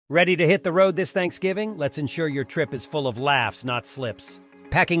Ready to hit the road this Thanksgiving? Let's ensure your trip is full of laughs, not slips.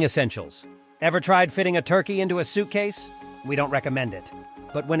 Packing essentials. Ever tried fitting a turkey into a suitcase? We don't recommend it.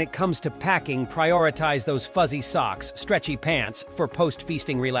 But when it comes to packing, prioritize those fuzzy socks, stretchy pants for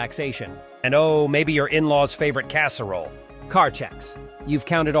post-feasting relaxation. And oh, maybe your in-laws' favorite casserole. Car checks. You've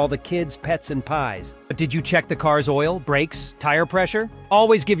counted all the kids, pets, and pies. But did you check the car's oil, brakes, tire pressure?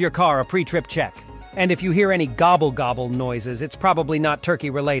 Always give your car a pre-trip check. And if you hear any gobble noises, it's probably not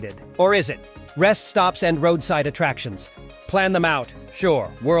turkey-related. Or is it? Rest stops and roadside attractions. Plan them out. Sure,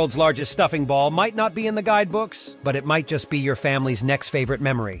 world's largest stuffing ball might not be in the guidebooks, but it might just be your family's next favorite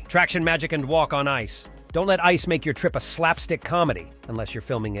memory. Traction magic and walk on ice. Don't let ice make your trip a slapstick comedy, unless you're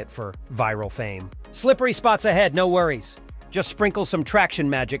filming it for viral fame. Slippery spots ahead, no worries. Just sprinkle some traction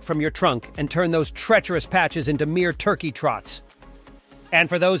magic from your trunk and turn those treacherous patches into mere turkey trots. And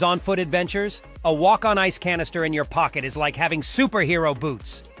for those on-foot adventures, a walk-on-ice canister in your pocket is like having superhero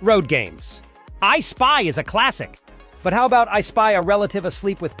boots. Road games. I Spy is a classic. But how about I spy a relative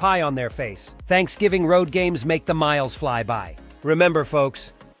asleep with pie on their face? Thanksgiving road games make the miles fly by. Remember,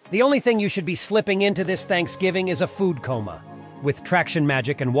 folks, the only thing you should be slipping into this Thanksgiving is a food coma. With traction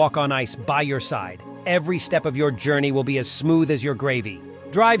magic and walk on ice by your side, every step of your journey will be as smooth as your gravy.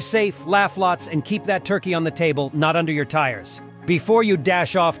 Drive safe, laugh lots, and keep that turkey on the table, not under your tires. Before you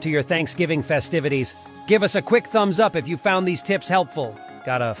dash off to your Thanksgiving festivities, give us a quick thumbs up if you found these tips helpful.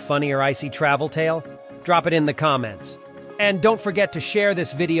 Got a funny or icy travel tale? Drop it in the comments. And don't forget to share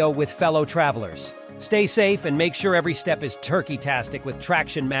this video with fellow travelers. Stay safe and make sure every step is turkey-tastic with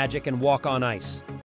traction magic and walk on ice.